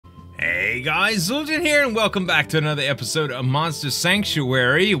Hey guys, Zueljin here, and welcome back to another episode of Monster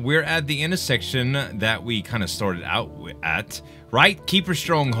Sanctuary. We're at the intersection that we kind of started out at, right? Keeper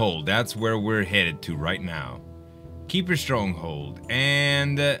Stronghold, that's where we're headed to right now. Keeper Stronghold,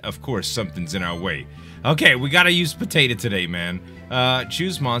 and of course something's in our way. Okay, we gotta use Potato today, man.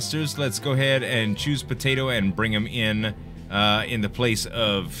 Choose monsters. Let's go ahead and choose Potato and bring him in the place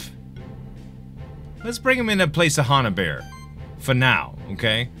of... Let's bring him in the place of Hana Bear for now,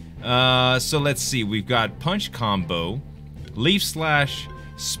 okay? So let's see, we've got Punch Combo, Leaf Slash,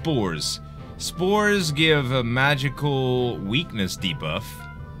 Spores. Spores give a magical weakness debuff.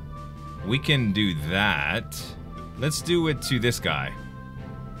 We can do that. Let's do it to this guy.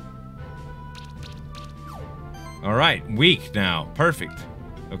 Alright, weak now. Perfect.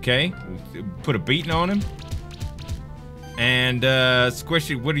 Okay, put a beating on him. And,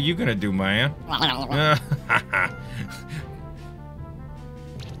 Squishy, what are you gonna do, man?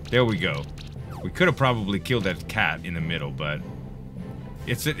 There we go. We could have probably killed that cat in the middle, but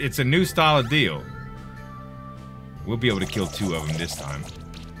it's a new style of deal. We'll be able to kill two of them this time.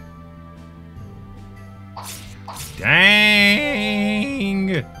 Dang!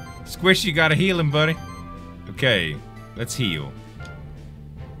 Squish, you gotta heal him, buddy. Okay, let's heal.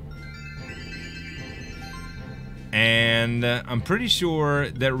 And I'm pretty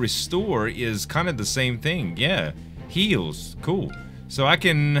sure that restore is kind of the same thing. Yeah, heals. Cool. So I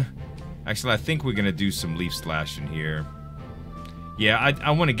can... Actually, I think we're gonna do some leaf slash in here. Yeah,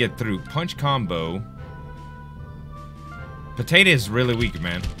 I want to get through. Punch Combo. Potato is really weak,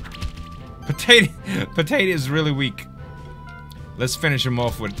 man. Potato is really weak. Let's finish him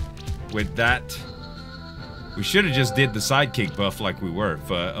off with that. We should have just did the sidekick buff like we were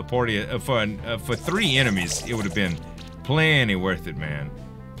for a party for 3 enemies. It would have been plenty worth it, man.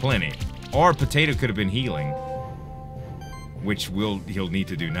 Plenty. Or Potato could have been healing, which he'll need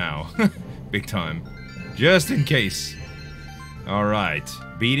to do now. Big time. Just in case. Alright.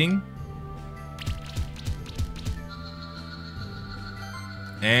 Beating.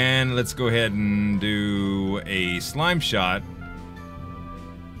 And let's go ahead and do a slime shot.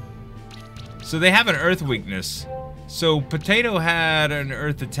 So they have an earth weakness. So Potato had an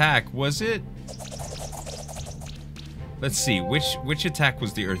earth attack, was it? Let's see, which attack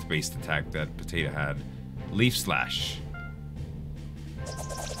was the earth-based attack that Potato had? Leaf Slash.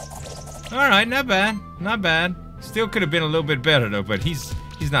 Alright, not bad. Not bad. Still could have been a little bit better though, but he's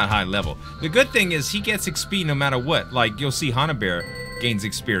not high level. The good thing is he gets XP no matter what. Like, you'll see Hana Bear gains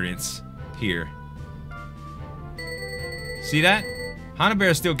experience here. See that? Hana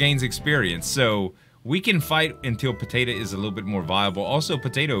Bear still gains experience, so we can fight until Potato is a little bit more viable. Also,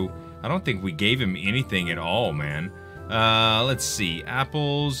 Potato, I don't think we gave him anything at all, man. Let's see.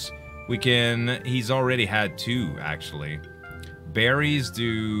 Apples, he's already had 2, actually. Berries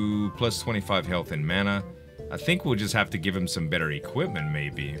do plus 25 health and mana. I think we'll just have to give him some better equipment,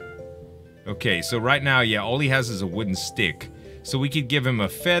 maybe. Okay, so right now, yeah, all he has is a wooden stick. So we could give him a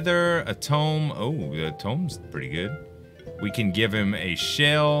feather, a tome. Oh, the tome's pretty good. We can give him a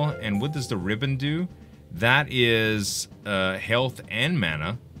shell, and what does the ribbon do? That is health and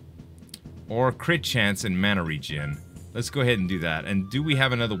mana, or crit chance and mana regen. Let's go ahead and do that. And do we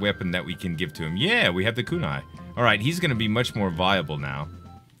have another weapon that we can give to him? Yeah, we have the kunai. Alright, he's gonna be much more viable now.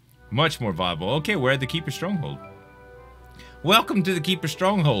 Much more viable. Okay, we're at the Keeper Stronghold. Welcome to the Keeper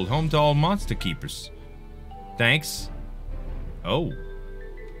Stronghold, home to all monster keepers. Thanks. Oh.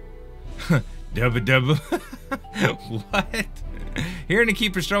 Double. What? Here in the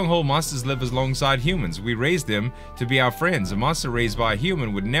Keeper Stronghold, monsters live alongside humans. We raise them to be our friends. A monster raised by a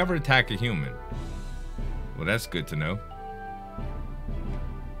human would never attack a human. Well, that's good to know.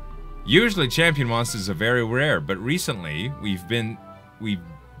 Usually champion monsters are very rare, but recently they've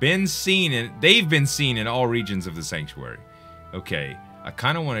been seen in all regions of the sanctuary. Okay, I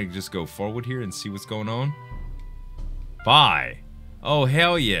kind of want to just go forward here and see what's going on. Bye. Oh,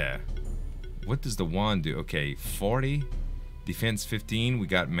 hell yeah. What does the wand do? Okay, 40. Defense 15. We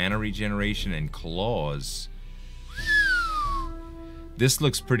got mana regeneration and claws. This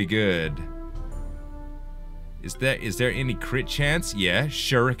looks pretty good. Is there any crit chance? Yeah,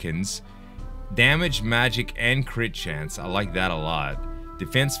 shurikens. Damage, magic, and crit chance. I like that a lot.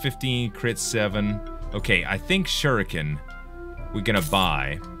 Defense 15, crit 7. Okay, I think shuriken we're gonna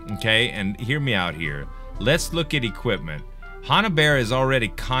buy. Okay, and hear me out here. Let's look at equipment. Hana Bear is already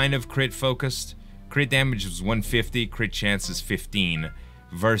kind of crit focused. Crit damage is 150, crit chance is 15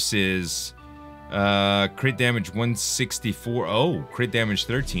 versus crit damage 164. Oh, crit damage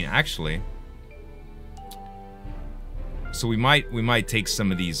 13 actually. So we might take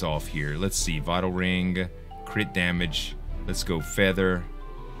some of these off here. Let's see. Vital ring, crit damage. Let's go feather.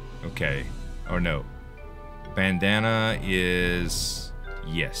 Okay. Or no. Bandana is...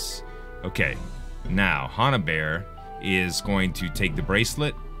 yes. Okay. Now, Hana Bear is going to take the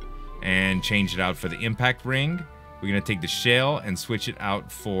bracelet and change it out for the impact ring. We're going to take the shell and switch it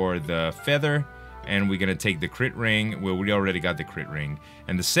out for the feather. And we're going to take the crit ring. Well, we already got the crit ring.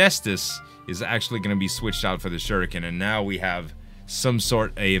 And the cestus is actually going to be switched out for the shuriken. And now we have some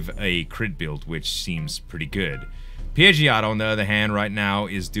sort of a crit build, which seems pretty good. Pidgeot, on the other hand, right now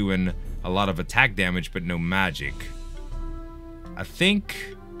is doing a lot of attack damage, but no magic. I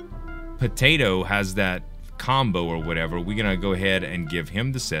think Potato has that combo or whatever. We're going to go ahead and give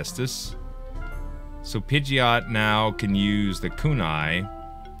him the cestus. So Pidgeot now can use the kunai.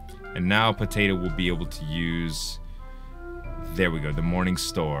 And now Potato will be able to use... there we go, the Morning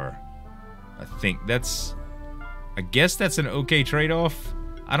Star. I think that's... I guess that's an okay trade-off.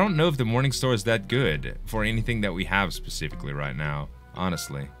 I don't know if the Morning Star is that good for anything that we have specifically right now,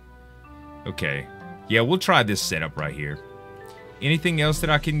 honestly. Okay. Yeah, we'll try this setup right here. Anything else that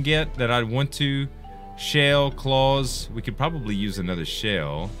I can get that I want to? Shell, claws. We could probably use another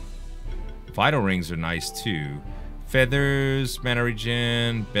shell. Vital rings are nice too. Feathers, mana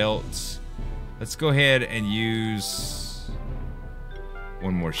regen, belts. Let's go ahead and use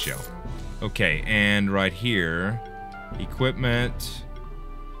one more shell. Okay, and right here, equipment.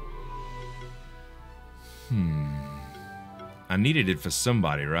 I needed it for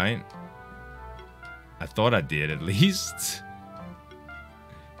somebody, right? I thought I did, at least.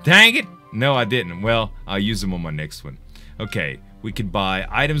 Dang it! No, I didn't. Well, I'll use them on my next one. Okay, we could buy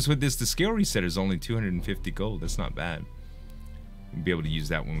items with this. The skill reset is only 250 gold. That's not bad. We'll be able to use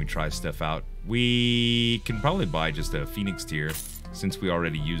that when we try stuff out. We can probably buy just a Phoenix tier, since we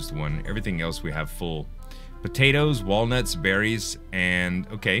already used one. Everything else we have full. Potatoes, walnuts, berries, and...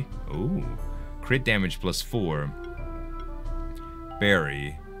 okay. Ooh. Crit damage +4.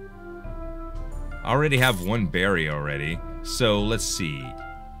 Berry. I already have one berry already. So, let's see.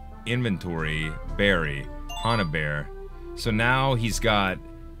 Inventory, berry, Hana Bear. So now he's got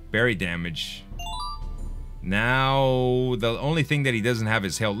berry damage. Now the only thing that he doesn't have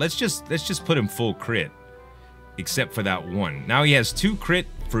is health. Let's just put him full crit, except for that one. Now he has 2 crit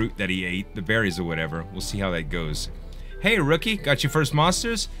fruit that he ate, the berries or whatever. We'll see how that goes. Hey rookie, got your first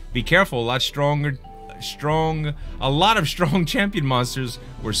monsters? Be careful, a lot of strong champion monsters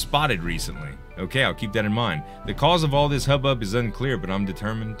were spotted recently. Okay, I'll keep that in mind. The cause of all this hubbub is unclear, but I'm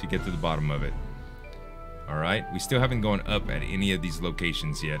determined to get to the bottom of it. Alright, we still haven't gone up at any of these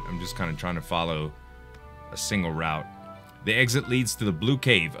locations yet. I'm just kind of trying to follow a single route. The exit leads to the Blue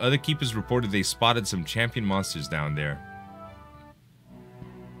Cave. Other keepers reported they spotted some champion monsters down there.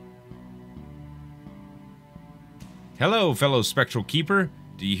 Hello, fellow spectral keeper.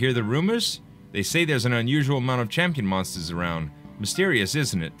 Do you hear the rumors? They say there's an unusual amount of champion monsters around. Mysterious,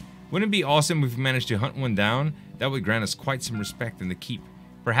 isn't it? Wouldn't it be awesome if we managed to hunt one down? That would grant us quite some respect in the keep.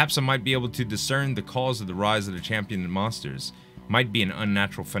 Perhaps I might be able to discern the cause of the rise of the champion monsters. Might be an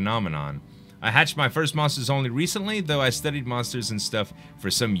unnatural phenomenon. I hatched my first monsters only recently, though I studied monsters and stuff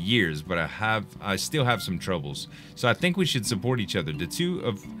for some years, but I still have some troubles. So I think we should support each other. The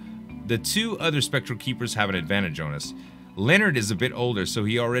two other spectral keepers have an advantage on us. Leonard is a bit older, so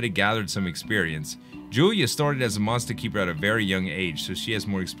he already gathered some experience. Julia started as a monster keeper at a very young age, so she has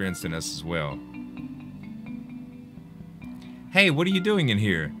more experience than us as well. Hey, what are you doing in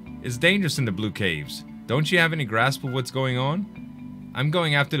here? It's dangerous in the Blue Caves. Don't you have any grasp of what's going on? I'm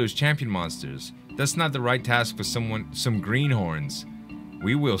going after those champion monsters. That's not the right task for some greenhorns.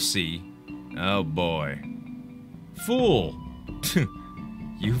 We will see. Oh boy. Fool!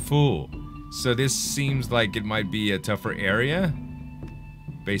 You fool. So this seems like it might be a tougher area?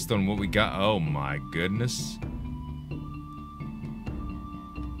 Based on what we got. Oh my goodness.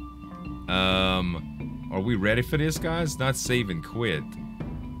 Are we ready for this, guys? Not save and quit.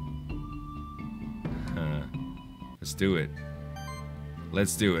 Let's do it.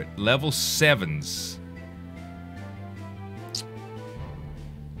 Let's do it. Level 7s.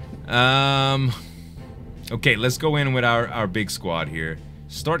 Okay, let's go in with our big squad here.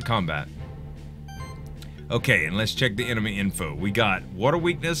 Start combat. Okay, and let's check the enemy info. We got water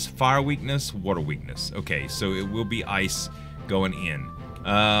weakness, fire weakness, water weakness. Okay, so it will be ice going in.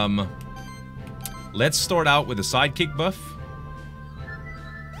 Let's start out with a sidekick buff.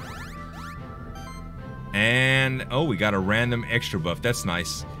 And, oh, we got a random extra buff. That's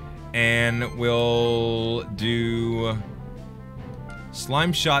nice. And we'll do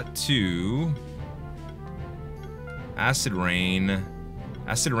Slime Shot 2. Acid Rain.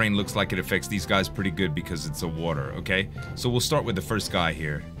 Acid Rain looks like it affects these guys pretty good because it's a water, okay? So we'll start with the first guy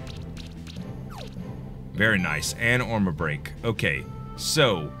here. Very nice. And Armor Break. Okay,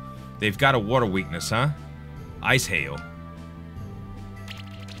 so They've got a water weakness, huh? Ice hail.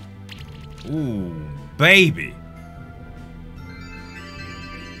 Ooh, baby.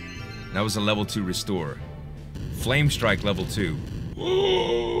 That was a level 2 restore. Flame strike level 2.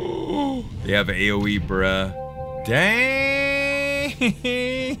 Ooh, they have AoE, bruh. Dang.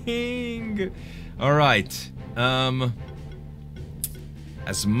 All right.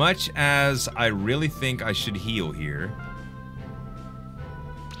 As much as I really think I should heal here.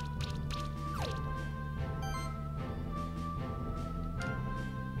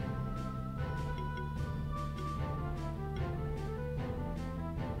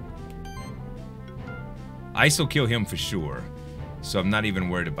 Ice will kill him for sure, so I'm not even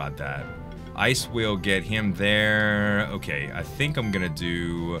worried about that. Ice will get him there. Okay, I think I'm gonna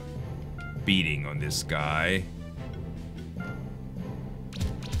do beating on this guy.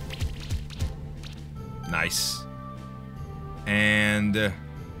 Nice. And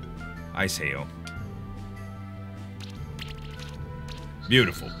ice hail.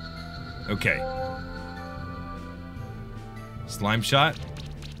 Beautiful. Okay. Slime shot.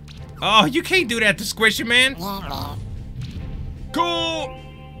 Oh, you can't do that to Squishy, man. Cool.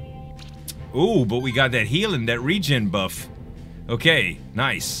 Ooh, but we got that healing, that regen buff. Okay,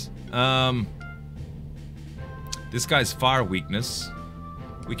 nice. This guy's fire weakness.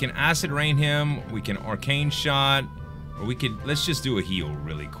 We can acid rain him. We can arcane shot. Or we could, let's just do a heal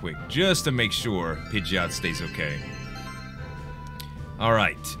really quick. Just to make sure Pidgeot stays okay.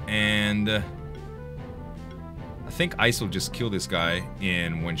 Alright, and I think ice will just kill this guy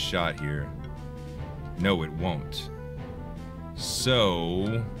in one shot here. No, it won't.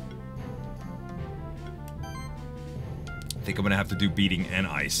 So I think I'm gonna have to do beating and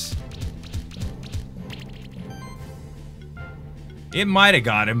ice. It might have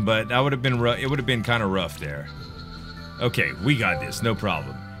got him, but that would have been rough. It would have been kind of rough there. Okay, we got this, no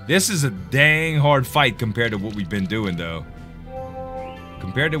problem. This is a dang hard fight compared to what we've been doing, though.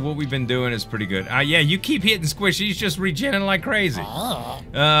 Compared to what we've been doing, it's pretty good. Yeah, you keep hitting Squishy. He's just regenerating like crazy.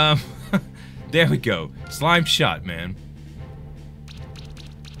 There we go. Slime shot, man.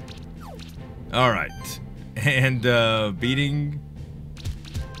 All right, and beating,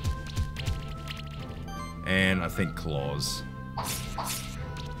 and I think claws.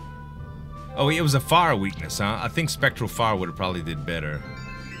 Oh, it was a fire weakness, huh? I think spectral fire would have probably did better.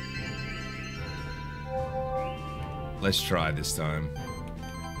 Let's try this time.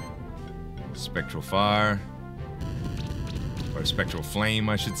 Spectral fire, or spectral flame,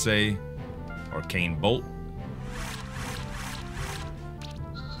 I should say. Arcane bolt.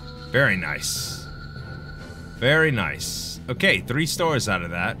 Very nice. Very nice. Okay, 3 stars out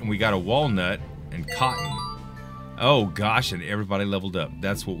of that, and we got a walnut and cotton. Oh gosh, and everybody leveled up.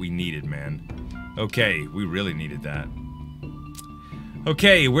 That's what we needed, man. Okay, we really needed that.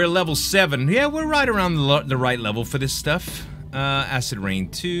 Okay, we're level 7. Yeah, we're right around the right level for this stuff. Acid Rain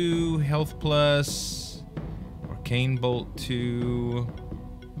 2, Health Plus, Arcane Bolt 2.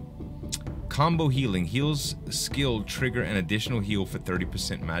 Combo healing. Heals skill trigger an additional heal for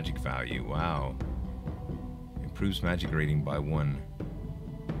 30% magic value. Wow. Improves magic rating by 1.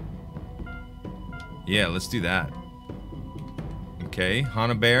 Yeah, let's do that. Okay,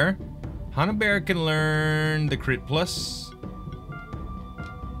 Hana Bear. Hana Bear can learn the crit plus.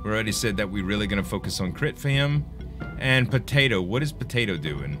 We already said that we're really gonna focus on crit for him. And Potato, what is Potato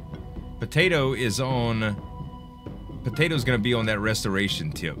doing? Potato is on... Potato's gonna be on that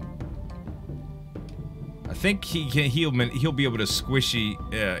restoration tip. I think he'll be able to Squishy,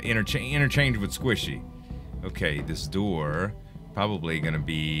 interchange with Squishy. Okay, this door, probably gonna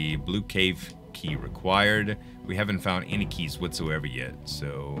be blue cave key required. We haven't found any keys whatsoever yet,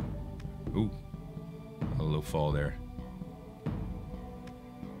 so... Ooh, a low fall there.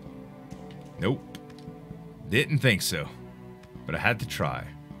 Nope. Didn't think so, but I had to try.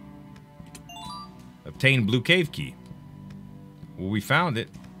 Obtain blue cave key. Well, we found it.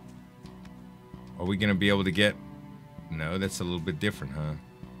 Are we gonna be able to get... No, that's a little bit different, huh?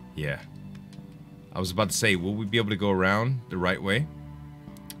 Yeah. I was about to say, will we be able to go around the right way?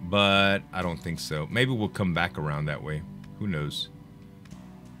 But I don't think so. Maybe we'll come back around that way. Who knows?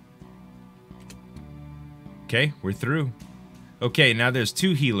 Okay, we're through. Okay, now there's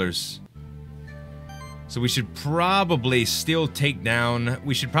 2 healers. So we should probably still take down...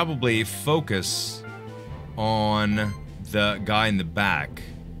 We should probably focus on the guy in the back.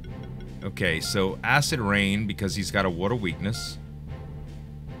 Okay, so Acid Rain, because he's got a water weakness.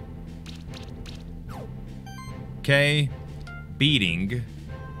 Okay. Beating.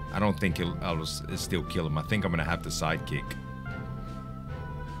 I don't think I'll still kill him. I think I'm gonna have to sidekick.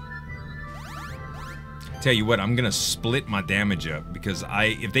 Tell you what, I'm gonna split my damage up because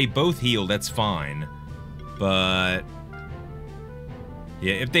if they both heal, that's fine. But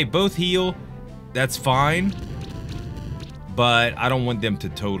yeah, if they both heal, that's fine. But I don't want them to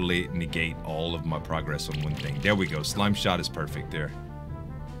totally negate all of my progress on one thing. There we go. Slime shot is perfect there.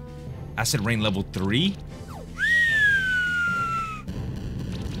 Acid rain level 3?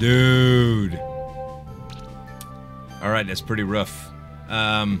 Dude. Alright, that's pretty rough.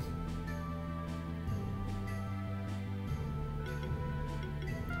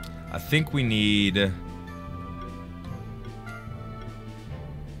 I think we need...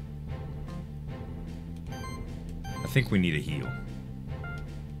 I think we need a heal.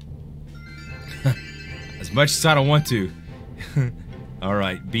 As much as I don't want to.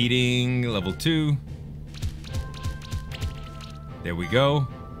 Alright, beating level 2. There we go.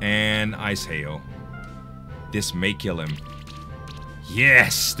 And ice hail. This may kill him.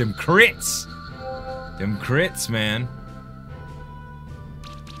 Yes! Them crits! Them crits, man.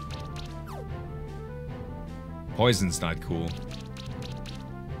 Poison's not cool.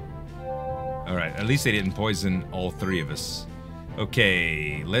 Alright, at least they didn't poison all 3 of us.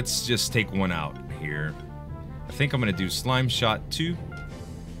 Okay, let's just take one out here. I think I'm gonna do Slime Shot 2.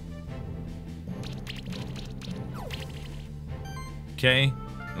 Okay,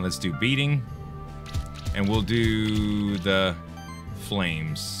 and let's do Beating. And we'll do the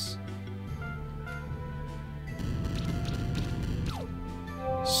Flames.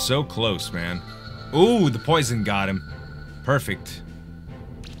 So close, man. Ooh, the poison got him. Perfect.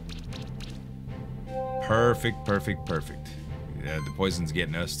 Perfect, perfect, perfect. Yeah, the poison's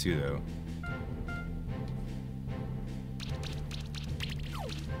getting us too, though.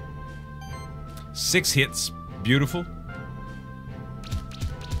 Six hits. Beautiful.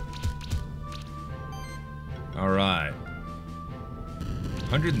 Alright.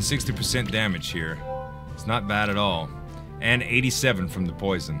 160% damage here. It's not bad at all. And 87 from the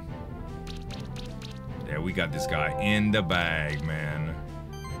poison. Yeah, we got this guy in the bag, man.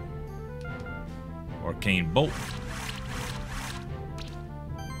 Arcane Bolt.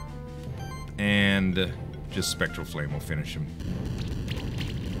 And just Spectral Flame will finish him.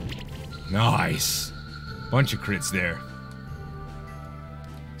 Nice. Bunch of crits there.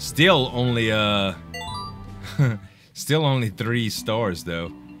 Still only, still only 3 stars,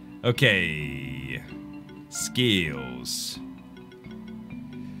 though. Okay. Skills.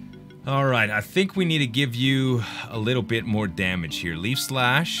 Alright, I think we need to give you a little bit more damage here. Leaf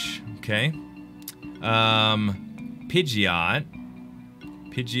Slash. Okay. Pidgeot.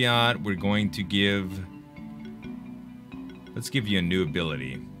 Pidgeot, we're going to give... Let's give you a new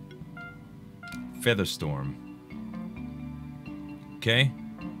ability. Featherstorm. Okay.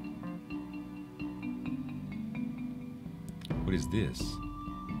 What is this?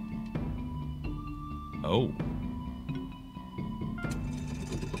 Oh.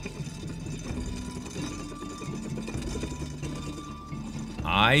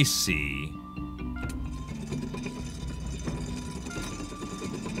 I see.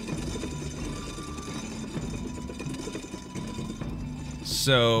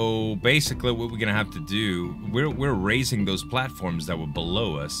 So basically what we're gonna have to do, we're raising those platforms that were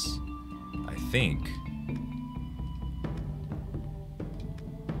below us, I think.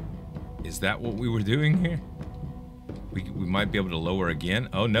 Is that what we were doing here? We might be able to lower again.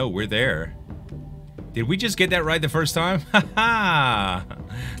 Oh no, we're there. Did we just get that right the first time? Haha!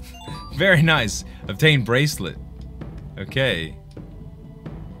 Very nice. Obtain bracelet. Okay.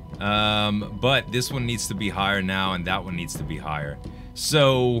 But this one needs to be higher now, and that one needs to be higher.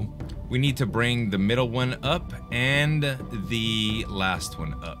 So we need to bring the middle one up and the last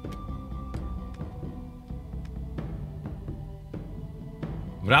one up.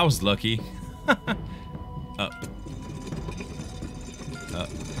 But I was lucky. Up. Up.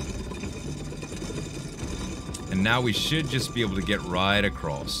 And now we should just be able to get right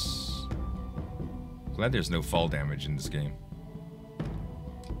across. Glad there's no fall damage in this game.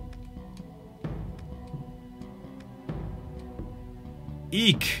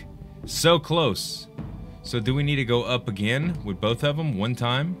 Eek! So close. So do we need to go up again with both of them? One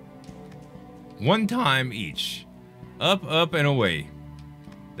time? One time each. Up, up, and away.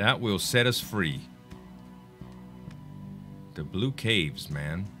 That will set us free. The blue caves,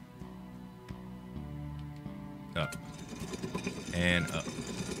 man. Up. And up.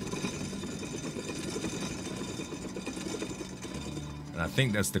 And I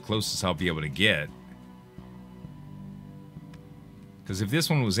think that's the closest I'll be able to get. Because if this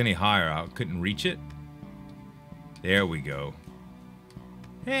one was any higher, I couldn't reach it. There we go.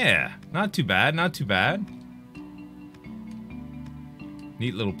 Yeah, not too bad, not too bad.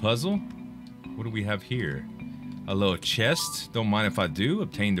 Neat little puzzle. what do we have here? A little chest. Don't mind if I do.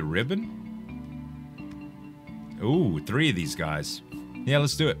 Obtain the ribbon. Ooh, 3 of these guys. Yeah,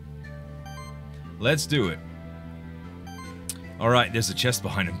 let's do it. Let's do it. Alright, there's a chest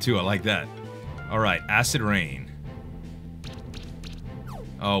behind him too. I like that. Alright, acid rain.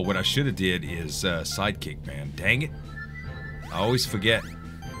 Oh, what I should have did is sidekick, man. Dang it. I always forget.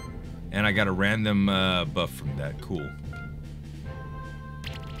 And I got a random buff from that. Cool.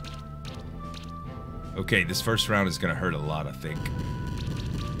 Okay, this first round is gonna hurt a lot, I think.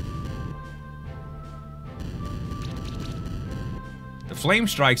 The flame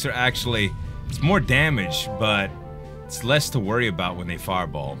strikes are actually, it's more damage, but it's less to worry about when they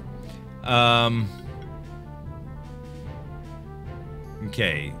fireball.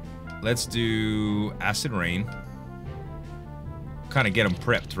 Okay, let's do acid rain. Kind of get them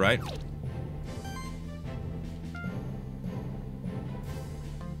prepped, right?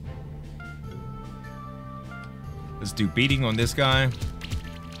 Let's do beating on this guy.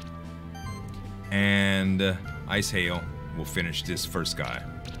 And ice hail will finish this first guy.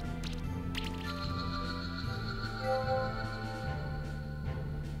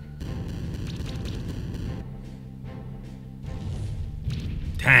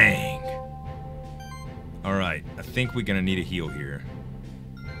 Dang. Alright, I think we're gonna need a heal here.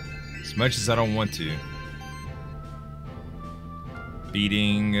 As much as I don't want to.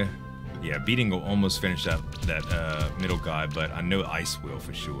 Beating. Yeah, beating will almost finish that middle guy, but I know ice will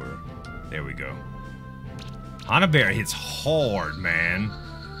for sure. There we go. Hanabear hits hard, man.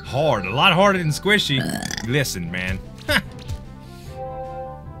 Hard. A lot harder than Squishy. Listen, man.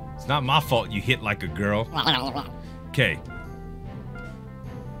 It's not my fault you hit like a girl. Okay.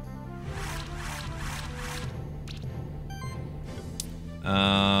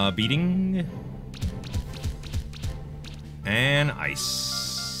 Beating. And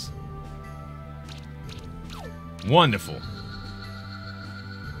ice. Wonderful.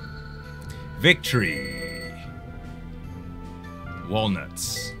 Victory.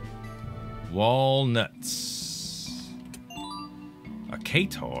 Walnuts. Walnuts. A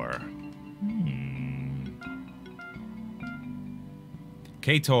Kator.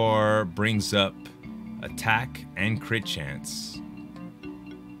 Kator brings up attack and crit chance.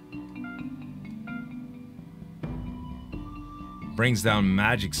 Brings down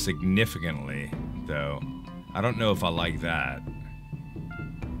magic significantly, though. I don't know if I like that.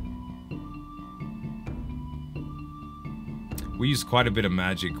 We use quite a bit of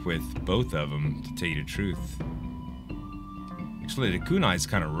magic with both of them, to tell you the truth. Actually, the kunai is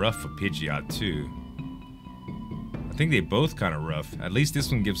kind of rough for Pidgeot, too. I think they're both kind of rough. At least this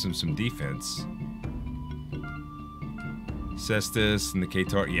one gives him some defense. Cestus and the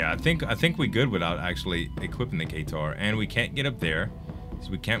Kator. Yeah, I think we're good without actually equipping the Kator. And we can't get up there, so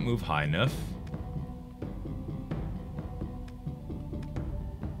we can't move high enough.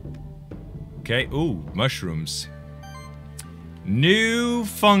 Okay, ooh, mushrooms. New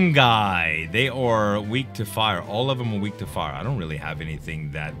fungi. They are weak to fire. All of them are weak to fire. I don't really have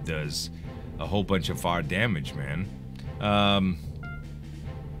anything that does a whole bunch of fire damage, man.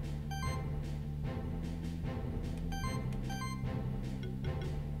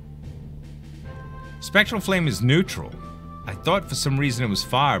 Spectral Flame is neutral. I thought for some reason it was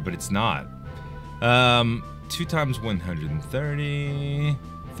fire, but it's not. 2 times 130,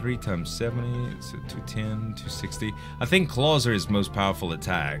 3 times 70, so 210, 260. I think claws are his most powerful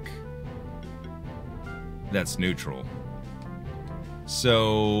attack. That's neutral.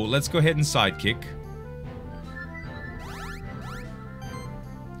 So let's go ahead and sidekick.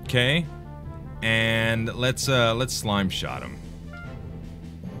 Okay, and let's slime shot him.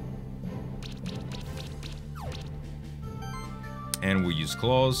 And we'll use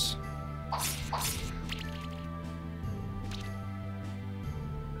claws.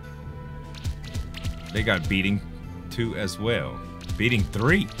 They got beating 2 as well. Beating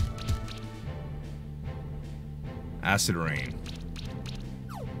 3. Acid rain.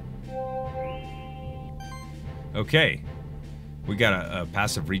 Okay. We got a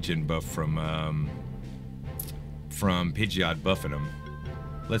passive regen buff from Pidgeot buffing him.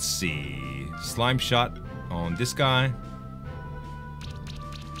 Let's see. Slime shot on this guy.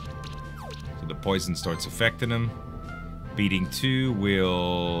 So the poison starts affecting him. Beating 2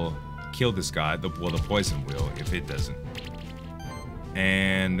 will kill this guy. Well, the poison will if it doesn't.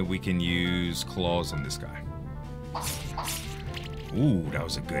 And we can use claws on this guy. Ooh, that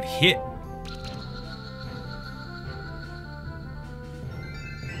was a good hit.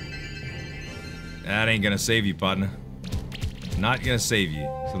 That ain't gonna save you, partner. Not gonna save you.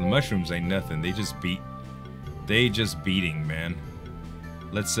 So the mushrooms ain't nothing. They just beat. They just beating, man.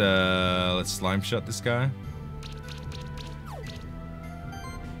 Let's slime shot this guy.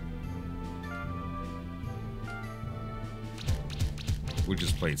 We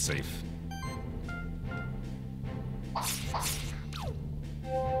just played safe.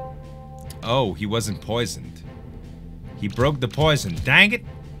 Oh, he wasn't poisoned. He broke the poison. Dang it!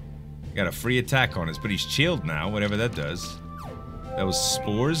 Got a free attack on us, but he's chilled now, whatever that does. That was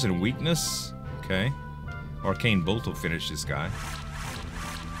spores and weakness. Okay. Arcane Bolt will finish this guy.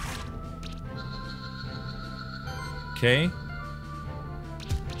 Okay.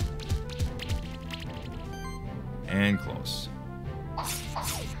 And close.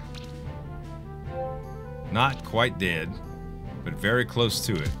 Not quite dead, but very close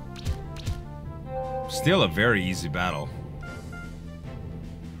to it. Still a very easy battle.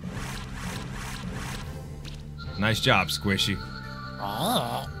 Nice job, Squishy.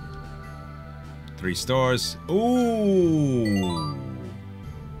 3 stars. Ooh.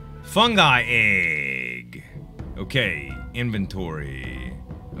 Fungi egg. Okay, inventory.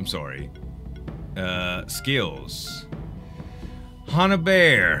 I'm sorry. Skills. Hana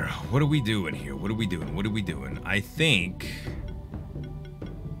Bear. What are we doing here? What are we doing? What are we doing? I think...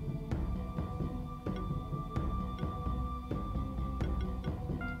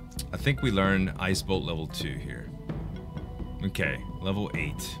 we learn Ice Bolt level 2 here. Okay, level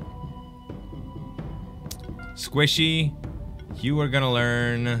 8. Squishy, you are gonna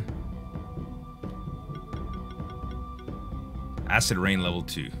learn Acid Rain level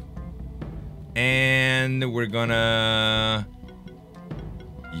 2. And we're gonna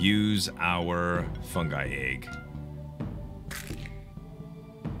use our fungi egg.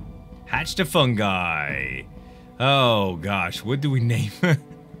 Hatch the fungi. Oh gosh, what do we name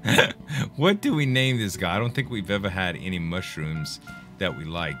what do we name this guy? I don't think we've ever had any mushrooms that we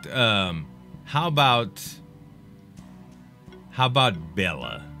liked. How about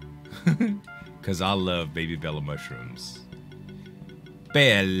Bella? Cause I love baby Bella mushrooms.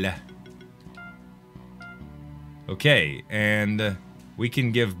 Bella. Okay, and we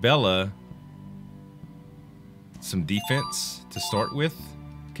can give Bella some defense to start with.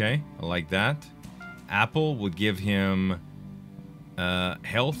 Okay, I like that. Apple would give him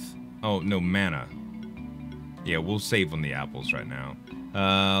health. Oh, no, mana. Yeah, we'll save on the apples right now.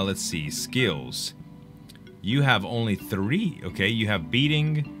 Let's see, skills. You have only 3. Okay, you have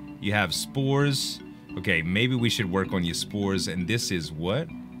beating, you have spores. Okay, maybe we should work on your spores. And this is what?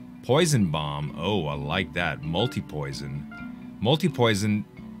 Poison bomb. Oh, I like that. Multi-poison. Multi-poison.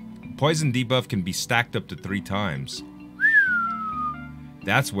 Poison debuff can be stacked up to 3 times.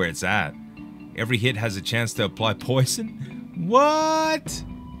 That's where it's at. Every hit has a chance to apply poison? What?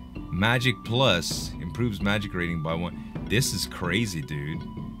 Magic plus improves magic rating by 1. This is crazy, dude.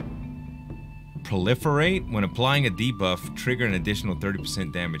 Proliferate. When applying a debuff, trigger an additional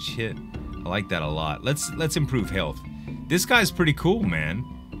 30% damage hit. I like that a lot. Let's improve health. This guy's pretty cool, man.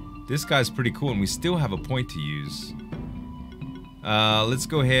 This guy's pretty cool, and we still have a point to use. Let's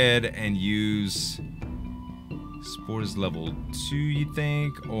go ahead and use spores level 2, you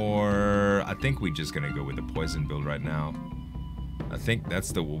think? Or I think we're just gonna go with the poison build right now. I think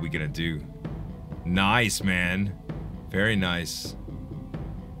that's what we're gonna do. Nice, man. Very nice.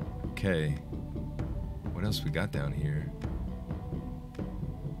 Okay. What else we got down here?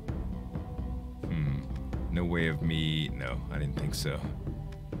 No way of me... No, I didn't think so.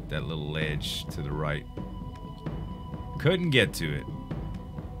 That little ledge to the right. Couldn't get to it.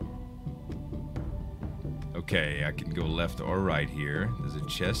 Okay, I can go left or right here. There's a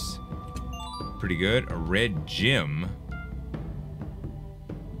chest. Pretty good. A red gem.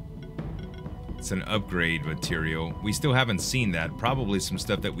 It's an upgrade material. We still haven't seen that. Probably some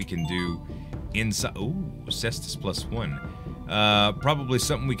stuff that we can do inside. Ooh, Cestus +1. Probably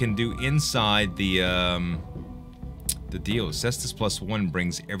something we can do inside the deal. Cestus +1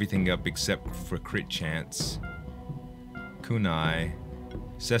 brings everything up except for crit chance. Kunai.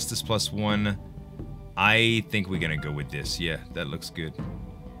 Cestus +1. I think we're gonna go with this. Yeah, that looks good.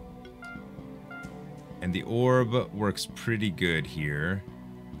 And the orb works pretty good here.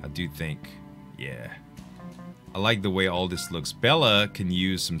 I do think. Yeah. I like the way all this looks. Bella can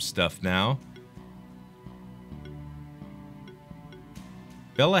use some stuff now.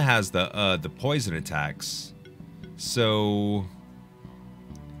 Bella has the poison attacks. So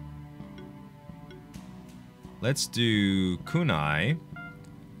let's do kunai.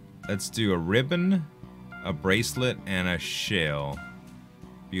 Let's do a ribbon, a bracelet, and a shell.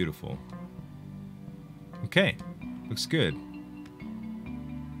 Beautiful. Okay, looks good.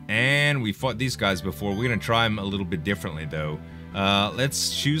 And we fought these guys before. We're gonna try them a little bit differently though.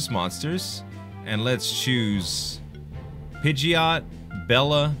 Let's choose monsters, and let's choose Pidgeot,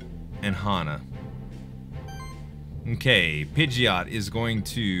 Bella, and Hana. Okay, Pidgeot is going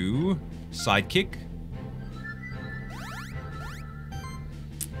to sidekick.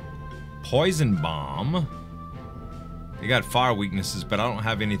 Poison Bomb. They got fire weaknesses, but I don't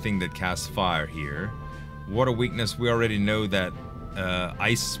have anything that casts fire here. Water weakness, we already know that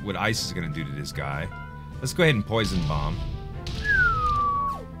ice, what ice is going to do to this guy. Let's go ahead and Poison Bomb.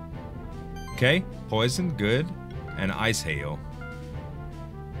 Okay, Poison, good. And Ice Hail.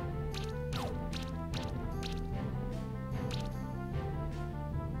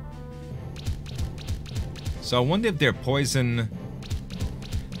 So I wonder if they're poison...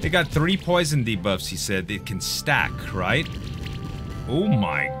 They got 3 poison debuffs, he said. They can stack, right? Oh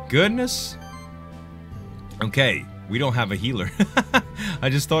my goodness. Okay, we don't have a healer. I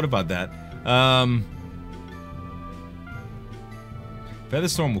just thought about that.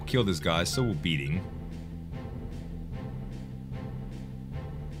 Featherstorm will kill this guy, so will Beating.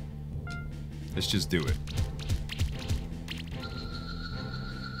 Let's just do it.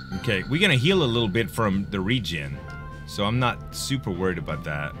 Okay, we're gonna heal a little bit from the regen. So I'm not super worried about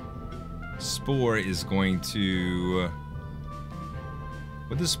that. Spore is going to...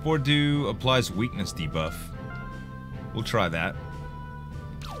 What does Spore do? Applies weakness debuff. We'll try that.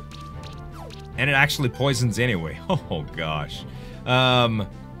 And it actually poisons anyway. Oh gosh. And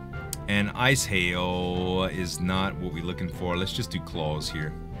Ice Hail is not what we're looking for. Let's just do Claws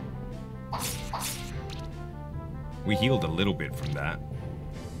here. We healed a little bit from that.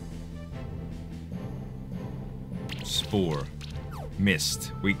 Spore.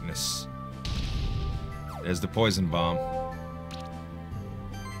 Mist. Weakness. There's the Poison Bomb.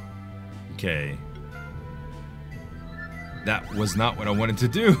 Okay. That was not what I wanted to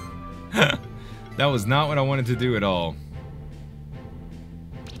do. That was not what I wanted to do at all.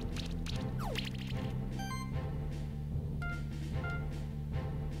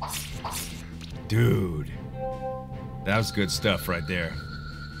 Dude. That was good stuff right there.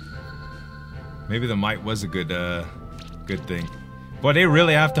 Maybe the might was a good good thing. But they're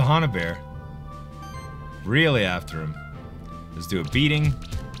really after Hanabear. Really after him. Let's do a Beating.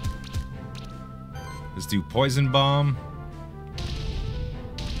 Let's do Poison Bomb.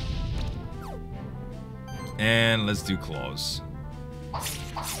 And let's do Claws.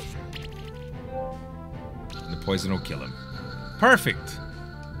 And the poison will kill him. Perfect!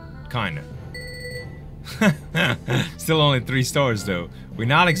 Kinda. Still only 3 stars though. We're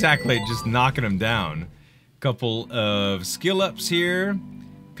not exactly just knocking him down. Couple of skill ups here.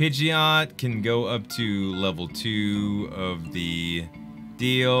 Pidgeot can go up to level 2 of the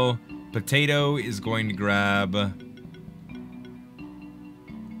deal. Potato is going to grab...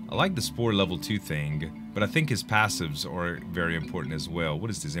 I like the Spore level 2 thing, but I think his passives are very important as well.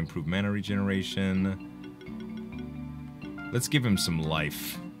 What is this? Improved mana regeneration. Let's give him some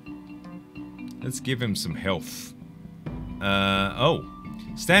life. Let's give him some health. Oh.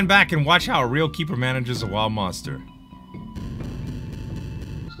 Stand back and watch how a real keeper manages a wild monster.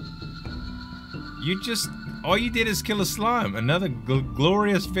 You just... All you did is kill a slime. Another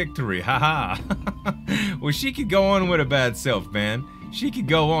glorious victory. Haha. Well, she could go on with a bad self, man. She could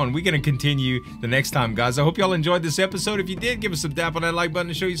go on. We're going to continue the next time, guys. I hope y'all enjoyed this episode. If you did, give us a tap on that like button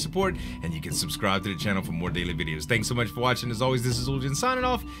to show your support. And you can subscribe to the channel for more daily videos. Thanks so much for watching. As always, this is Zueljin signing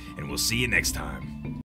off. And we'll see you next time.